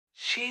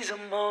She's a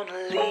Mona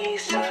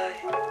Lisa.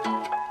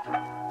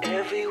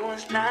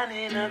 Everyone's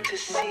lining up to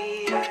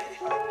see her.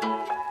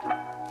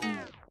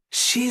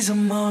 She's a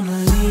Mona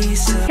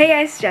Lisa. Hey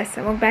guys, Jess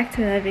and welcome back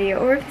to another video.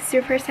 Or if this is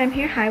your first time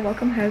here, hi,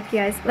 welcome. Hope you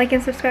guys like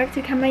and subscribe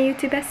to become my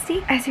YouTube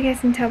bestie. As you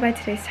guys can tell by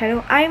today's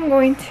title, I am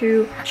going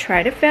to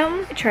try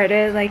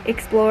to like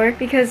explore,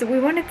 because we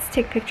wanted to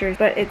take pictures,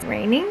 but it's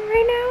raining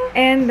right now,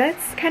 and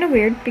that's kind of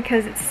weird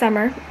because it's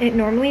summer. It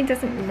normally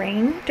doesn't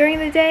rain during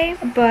the day,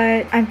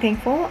 but I'm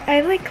thankful.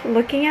 I like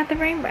looking at the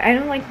rain, but I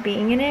don't like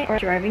being in it or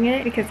driving in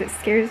it because it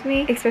scares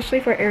me,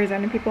 especially for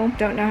Arizona people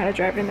don't know how to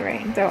drive in the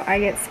rain. So I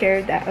get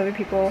scared that other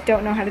people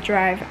don't know how to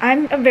drive.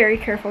 I'm a very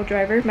careful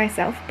driver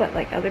myself, but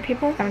like other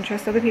people, I don't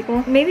trust other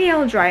people. Maybe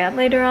I'll dry up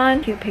later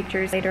on, cute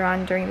pictures later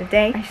on during the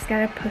day. I just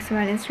gotta post them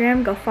on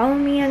Instagram. Go follow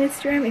me on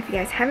Instagram if you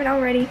guys haven't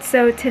already.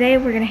 So today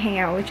we're gonna hang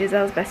out with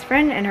Giselle's best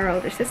friend and her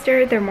older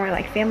sister. They're more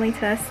like family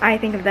to us. I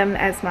think of them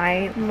as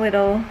my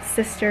little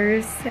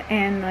sisters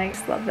and like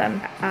just love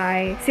them.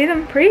 I see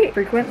them pretty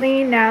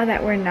frequently now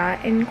that we're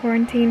not in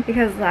quarantine,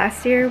 because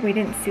last year we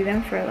didn't see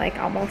them for like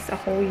almost a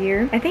whole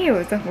year. I think it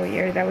was a whole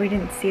year that we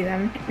didn't see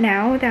them.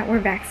 Now that we're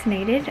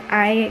vaccinated,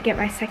 I get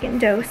my second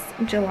dose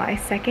July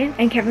 2nd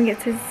and Kevin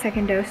gets his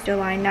second dose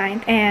July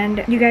 9th,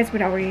 and you guys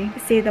would already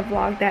see the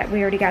vlog that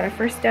we already got our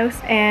first dose.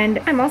 And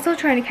I'm also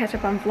trying to catch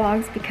up on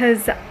vlogs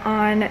because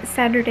on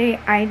Saturday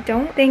I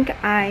don't think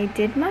I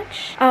did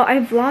much. Oh, I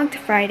vlogged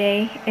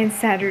Friday and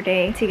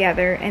Saturday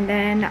together, and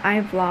then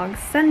I vlogged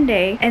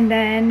Sunday, and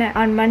then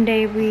on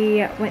Monday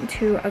we went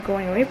to a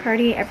going away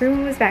party.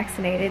 Everyone was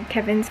vaccinated.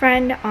 Kevin's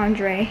friend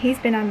Andre, he's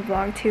been on the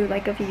vlog too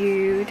like a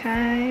few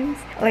times,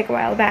 like a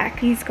while back.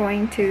 He's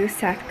going to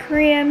South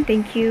Korea.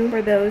 Thank you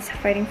for those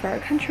fighting for our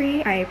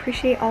country. I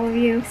appreciate all of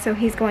you. So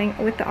he's going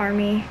with the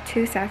army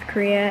to South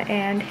Korea,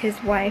 and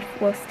his wife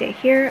will stay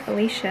here,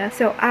 Alicia.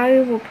 So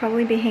I will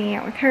probably be hanging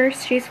out with her.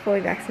 She's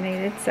fully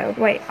vaccinated. So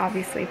wait,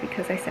 obviously,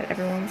 because I said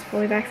everyone was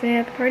fully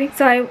vaccinated at the party.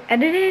 So I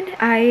edited.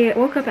 I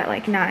woke up at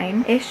like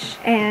 9-ish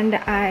and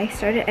I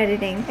started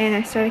editing, and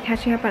I started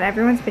catching up on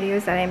everyone's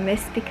videos that I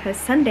missed because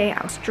Sunday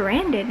I was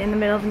stranded in the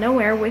middle of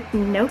nowhere with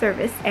no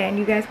service, and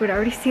you guys would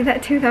already see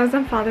that too. That was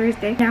on Father's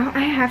Day. Now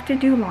I have to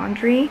do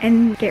laundry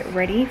and get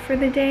ready for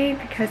the day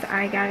because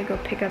I gotta go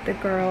pick up the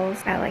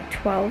girls at like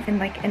 12 in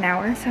like an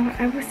hour. So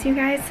I will see you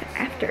guys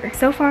after.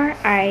 So far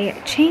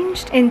I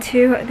changed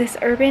into this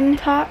urban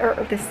top,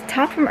 or this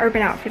top from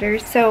Urban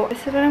Outfitters. So this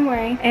is what I'm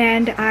wearing,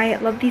 and I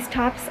love these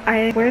tops.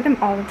 I wear them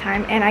all the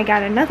time, and I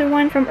got another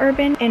one from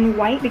Urban in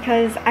white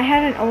because I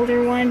had an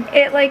older one.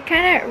 It like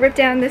kind of ripped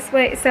down this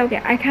way, so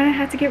yeah, I kind of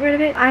had to get rid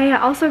of it. I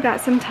also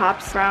got some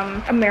tops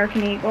from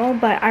American Eagle,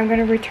 but I'm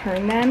gonna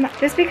return them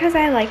just because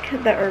I like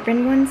the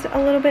Urban ones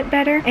a little bit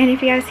better. And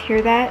if you guys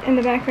hear that in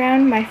the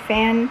background, my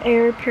fan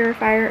air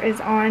purifier is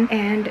on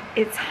and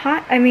it's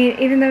hot. I mean,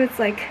 even though it's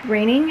like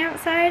raining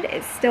outside,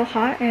 it's still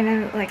hot and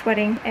I'm like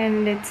sweating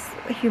and it's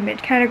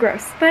humid, kind of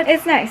gross, but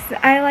it's nice.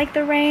 I like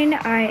the rain.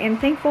 I am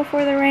thankful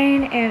for the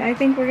rain, and I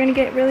think we're gonna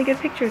get really good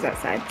pictures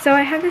outside. So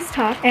I have this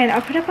top and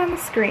I'll put it up on the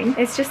screen.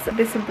 It's just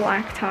this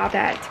black top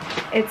that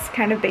it's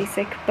kind of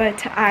basic,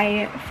 but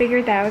I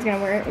figured that I was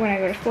gonna wear it when I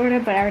go to Florida,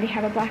 but I already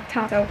have a black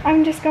top, so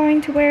I'm just going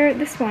to wear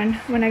this one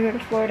when I go to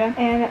Florida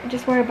and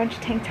just wear a bunch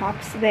of tank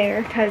tops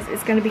there because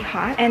it's gonna be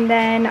hot. And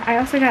then I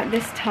also got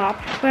this top,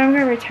 but I'm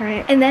gonna return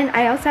it. And then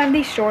I also have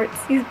these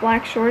shorts, these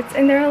black shorts,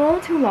 and they're a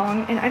little too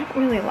long and I don't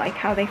really like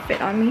how they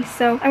fit on me,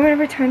 so I'm gonna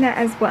return that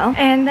as well.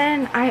 And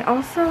then I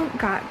also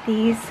got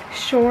these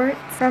shorts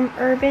from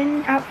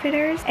Urban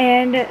Outfitters,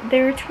 and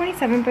they're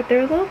 27, but they're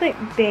a little bit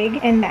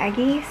big and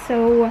baggy,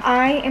 so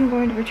I am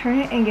going to return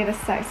it and get a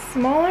size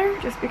smaller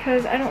just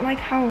because I don't like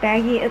how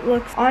baggy it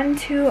looks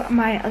onto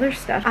my other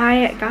stuff.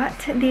 I got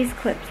these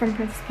clips from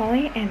Princess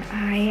Polly and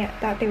I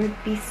thought they would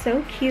be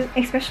so cute,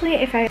 especially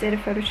if I did a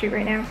photo shoot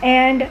right now.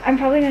 And I'm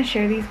probably gonna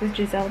share these with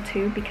Giselle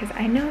too because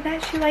I know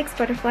that she likes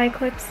butterfly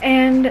clips.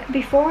 And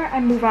before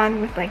I move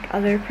on with like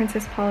other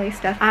Princess Polly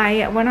stuff,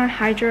 I went on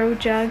Hydro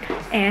Jug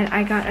and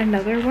I got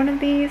another one of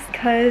these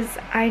because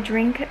I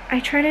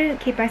try to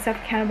keep myself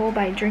accountable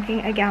by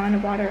drinking a gallon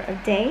of water a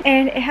day,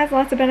 and it has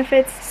lots of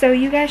benefits, so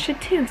you guys should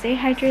too. Stay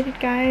hydrated,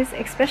 guys,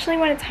 especially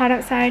when it's hot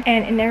outside.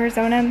 And in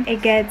Arizona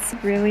it gets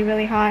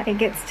really hot. It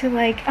gets to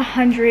like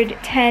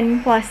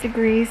 110 plus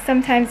degrees.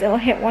 Sometimes it'll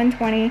hit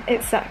 120.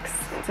 It sucks.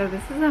 So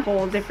this is a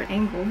whole different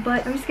angle,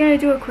 but I'm just gonna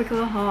do a quick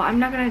little haul. I'm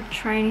not gonna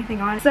try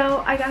anything on.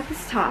 So I got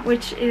this top,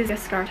 which is a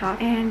scarf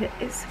top, and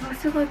it's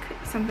supposed to look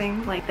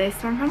something like this,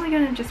 so I'm probably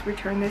gonna just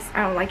return this.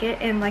 I don't like it,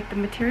 and like the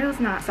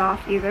material's not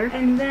soft either.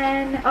 And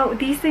then, oh,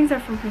 these things are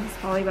from Princess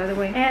Polly, by the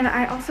way. And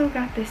I also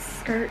got this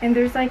skirt, and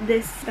there's like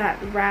this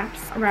that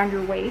wraps around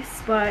your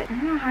waist, but I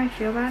don't know how I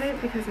feel about it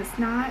because it's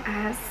not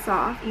as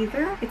soft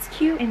either. It's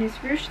cute and it's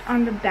ruched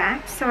on the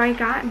back. So I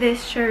got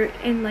this shirt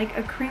in like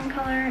a cream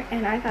color,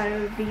 and I thought it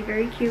would be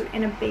very cute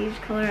in a beige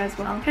color as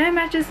well. Kind of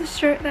matches the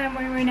shirt that I'm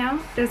wearing right now.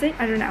 Does it?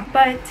 I don't know.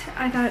 But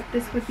I thought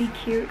this would be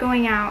cute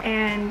going out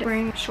and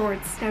wearing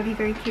shorts. That would be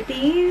very cute.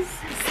 These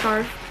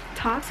scarf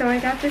top. So I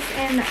got this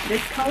in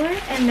this color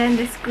and then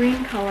this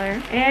green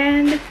color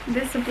and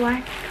this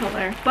black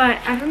color, but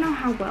I don't know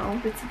how well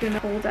this is gonna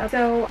hold up.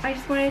 So I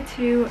just wanted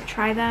to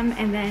try them,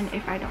 and then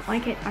if I don't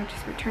like it, I'll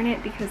just return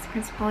it because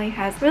Princess Polly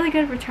has really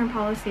good return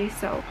policy,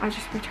 so I'll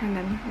just return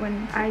them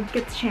when I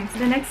get the chance.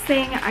 The next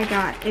thing I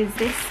got is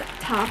this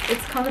top.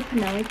 It's called a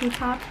Penelope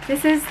top.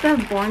 This is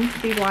the Born to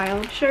Be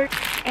Wild shirt,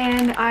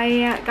 and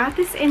I got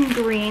this in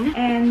green,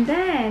 and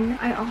then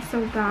I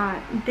also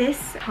got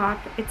this top.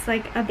 It's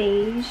like a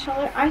beige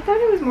color. I thought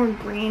it was more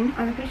green.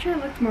 On the picture it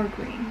looked more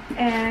green.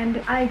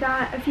 And I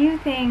got a few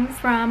things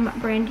from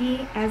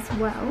Brandy as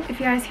well. If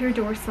you guys hear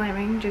door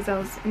slamming,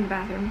 Giselle's in the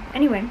bathroom.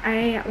 Anyway,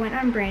 I went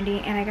on Brandy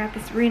and I got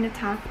this Rena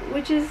top,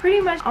 which is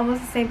pretty much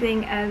almost the same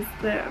thing as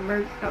the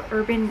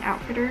Urban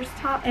Outfitters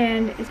top,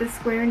 and it's a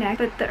square neck,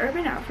 but the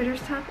Urban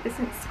Outfitters top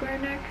isn't square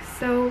neck,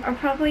 so I'll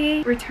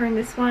probably return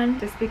this one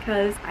just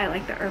because I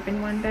like the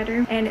Urban one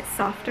better and it's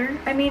softer.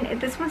 I mean,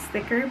 this one's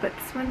thicker, but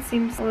this one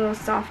seems a little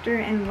softer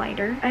and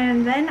lighter.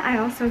 And then I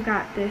also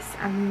got this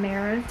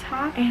Amara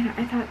top, and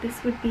I thought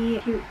this would be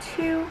cute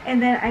too,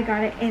 and then I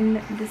got it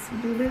in this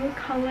blue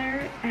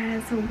color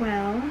as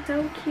well.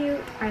 So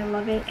cute, I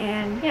love it.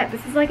 And yeah,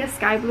 this is like a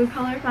sky blue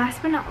color.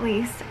 Last but not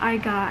least, I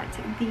got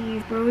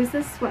these Rosa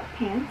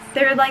sweatpants.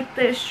 They're like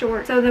the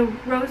short, so the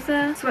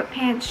Rosa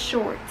sweatpants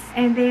shorts,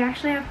 and they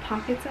actually have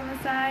pockets on the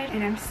side,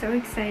 and I'm so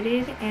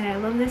excited. And I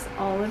love this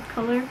olive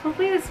color.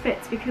 Hopefully this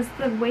fits because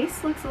the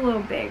waist looks a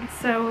little big,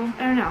 so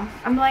I don't know.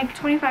 I'm like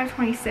 25,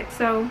 26,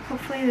 so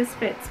hopefully this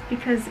fits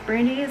because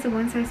Brandy is a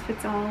one size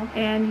fits all,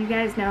 and you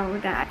guys know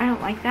that I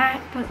don't like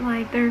that, but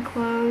like their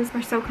clothes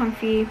are so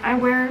comfy. I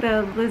wear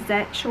the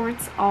Lizette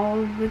shorts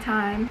all the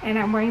time, and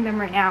I'm wearing them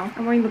right now.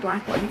 I'm wearing the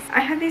black ones.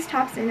 I have these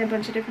tops in a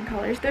bunch of different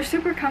colors. They're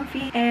super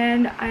comfy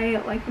and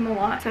I like them a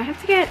lot. So I have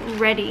to get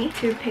ready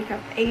to pick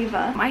up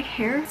Ava. My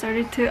hair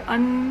started to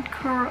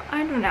uncurl.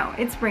 I don't know.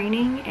 It's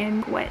raining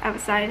and wet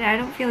outside and I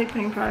don't feel like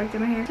putting product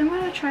in my hair. So I'm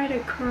gonna try to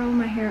curl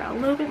my hair a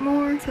little bit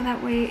more so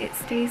that way it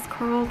stays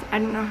curled. I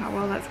don't know how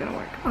well that's gonna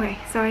work. Okay,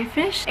 so I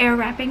finished air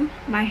wrapping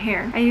my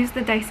hair. I used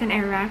the Dyson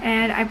Airwrap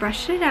and I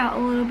brushed it out a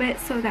little bit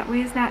so that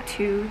way it's not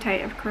too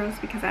tight of curls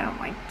because I don't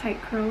like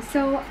tight curls.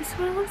 So this is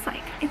what it looks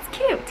like. It's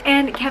cute.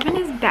 And Kevin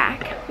is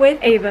back with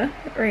Ava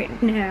right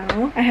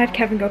now. I had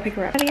Kevin go pick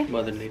her up.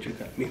 Mother Nature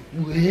got me.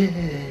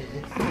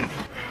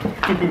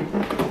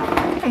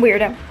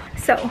 Weirdo.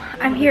 So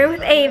I'm here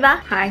with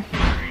Ava. Hi.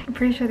 I'm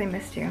pretty sure they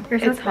missed you. You're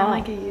so tall. It's been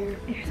like a year.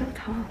 You're so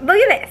tall. Look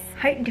at this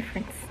height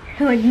difference.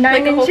 You're like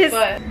 9 inches.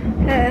 Foot.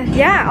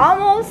 Yeah,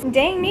 almost.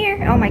 Dang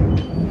near. Oh my.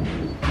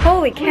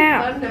 Holy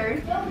cow.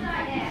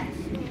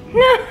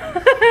 No.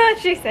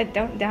 She said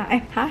don't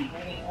die. Hi.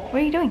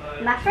 What are you doing?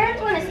 My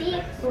friends want to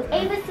see who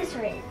Ava's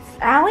sister is.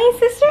 Allie's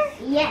sister?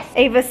 Yes.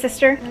 Ava's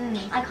sister?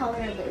 I call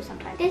her Lou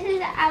sometimes. This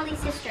is Allie's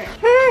sister.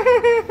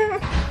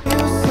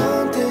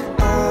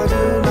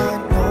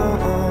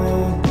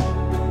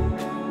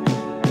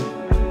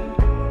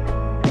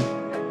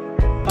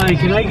 Hi,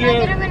 can I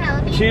get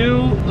 2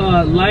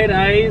 light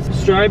ice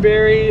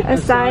strawberry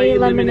Acai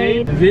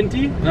lemonade.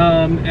 venti,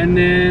 and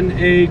then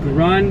a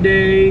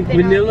grande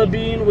vanilla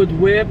bean with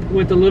whip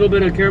with a little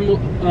bit of caramel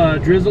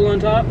drizzle on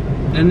top,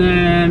 and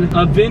then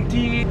a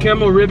venti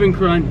caramel ribbon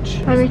crunch.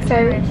 I'm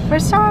excited for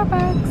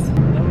Starbucks.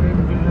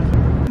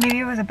 Maybe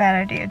it was a bad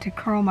idea to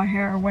curl my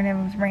hair when it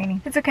was raining.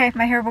 It's okay,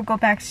 my hair will go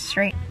back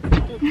straight.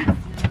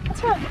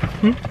 What's wrong?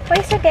 Why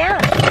you sit down?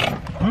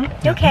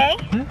 You okay?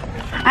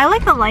 I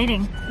like the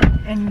lighting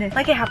and this.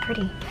 Look at how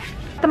pretty.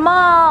 The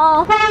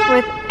mall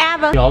with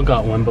Ava. Y'all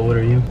got one, but what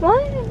are you?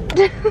 What?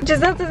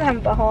 Giselle doesn't have a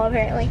butthole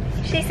apparently.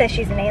 She says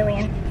she's an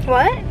alien.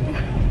 What?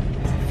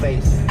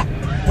 Face.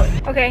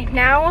 Okay,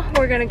 now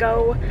we're gonna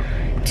go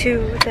to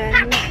the...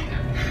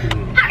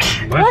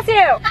 What? Bless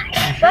you!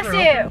 Bless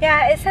you!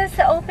 Yeah, it says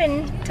to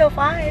open till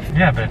 5.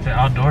 Yeah, but it's an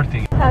outdoor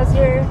thing. How's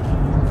your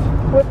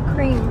whipped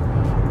cream?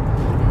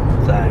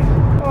 Sorry.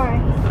 Why?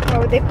 Why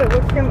would they put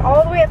whipped cream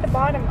all the way at the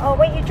bottom? Oh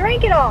wait, you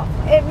drank it all.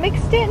 It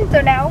mixed in.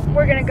 So now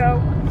we're gonna go,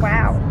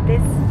 wow,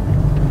 this,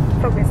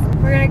 focus.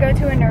 We're gonna go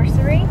to a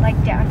nursery, like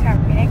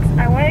downtown Phoenix.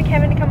 I wanted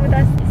Kevin to come with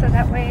us so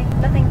that way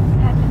nothing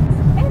happens.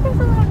 Hey, there's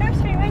a little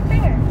nursery right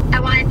there. I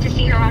wanted to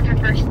see her on her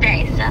first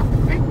day, so.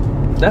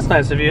 That's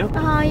nice of you.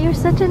 Oh, you're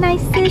such a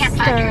nice sister. I can't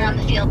find her on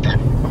the field though.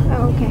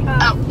 Oh, okay.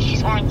 Oh,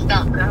 she's orange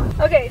belt girl.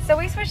 Okay, so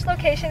we switched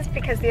locations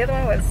because the other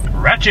one was...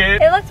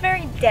 Ratchet. It looks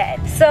very dead.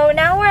 So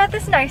now we're at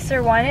this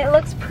nicer one. It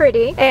looks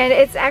pretty. And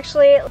it's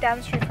actually down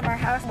the street from our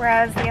house,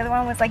 whereas the other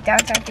one was like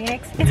downtown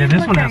Phoenix. It Yeah, doesn't this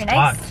look one very has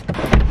nice.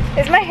 spots.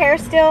 Is my hair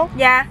still?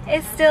 Yeah,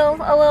 it's still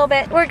a little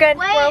bit. We're good.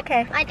 Wait, We're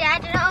okay. my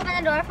dad didn't open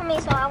the door for me,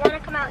 so I want to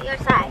come out your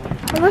side.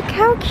 Look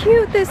how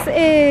cute this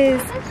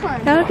is. This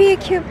one. That would be a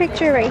cute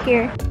picture right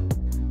here.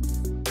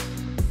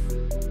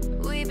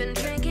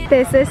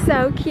 This is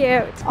so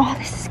cute. Oh,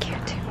 this is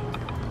cute too.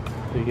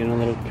 You getting a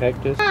little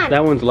cactus?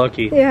 That one's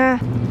lucky. Yeah.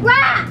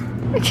 Rah!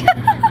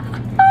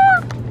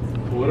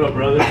 What up,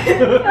 brother? Look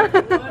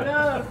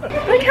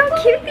how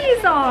cute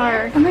these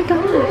are. Oh my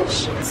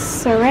gosh.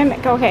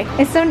 Ceramic. Okay.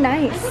 It's so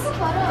nice.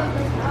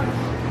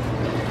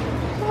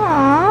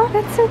 Aw,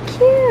 that's so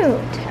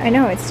cute. I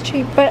know it's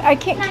cheap, but I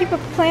can't keep a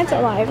plant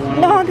alive.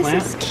 No, this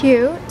is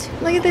cute.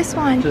 Look at this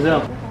one.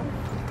 Giselle.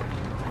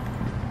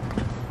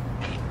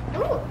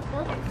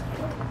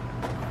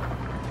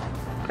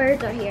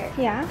 Birds are here.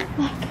 Yeah.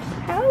 Look,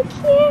 how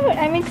cute.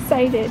 I'm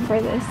excited for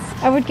this.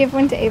 I would give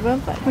one to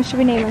Ava, but what should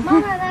we name her?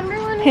 Mom,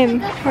 remember when Him, we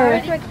took the her.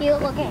 birds were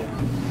cute looking?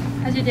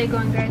 How's your day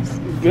going, guys?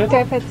 Good?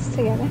 Can I put this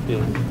together?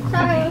 Yeah.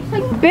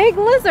 Sorry. Big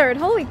lizard,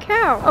 holy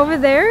cow. Over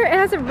there, it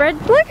has a red,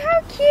 look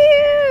how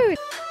cute.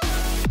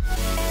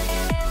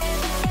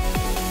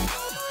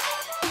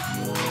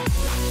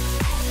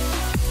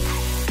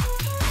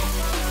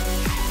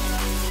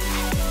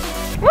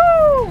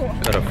 Woo!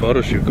 Got a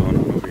photo shoot going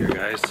on over here,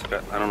 guys.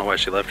 I don't know why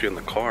she left you in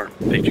the car.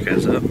 Picked you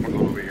guys up. We're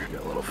going over here.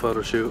 Got a little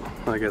photo shoot.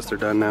 I guess they're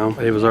done now.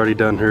 Ava's already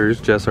done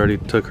hers. Jess already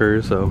took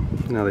hers, so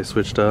now they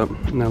switched up.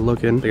 Now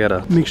looking. They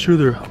gotta make sure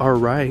they're all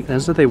right.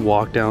 As that they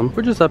walk down,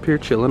 we're just up here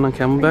chilling on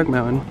Camelback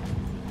Mountain.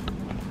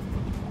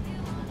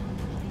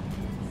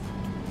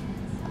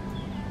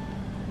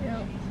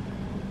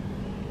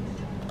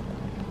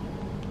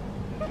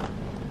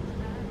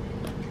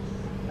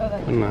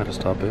 I don't know how to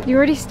stop it. You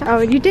already stopped. Oh,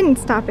 you didn't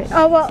stop it.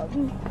 Oh, well,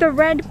 the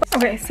red.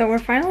 Okay, so we're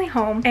finally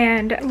home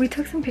and we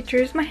took some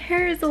pictures. My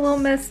hair is a little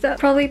messed up,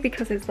 probably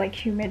because it's like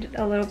humid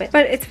a little bit,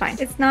 but it's fine.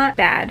 It's not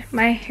bad.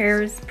 My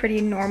hair is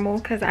pretty normal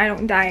because I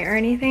don't dye or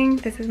anything.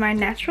 This is my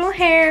natural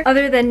hair,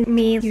 other than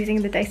me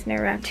using the Dyson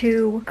Airwrap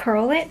to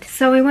curl it.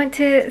 So we went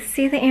to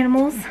see the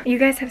animals. You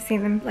guys have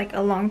seen them like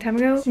a long time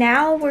ago.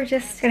 Now we're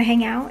just gonna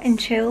hang out and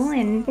chill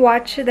and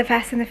watch the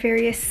Fast and the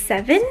Furious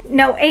 7?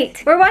 No,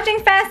 8. We're watching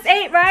Fast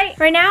 8, right?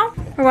 Right now?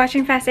 We're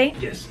watching Fast 8?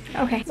 Yes.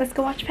 Okay, let's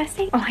go watch Fast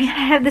 8. Oh yeah,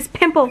 I have this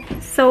pimple.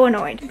 So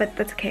annoyed, but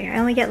that's okay. I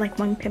only get like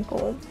one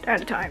pimple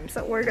at a time,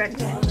 so we're good.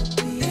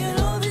 You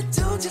know the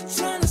dudes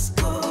you're trying to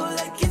score.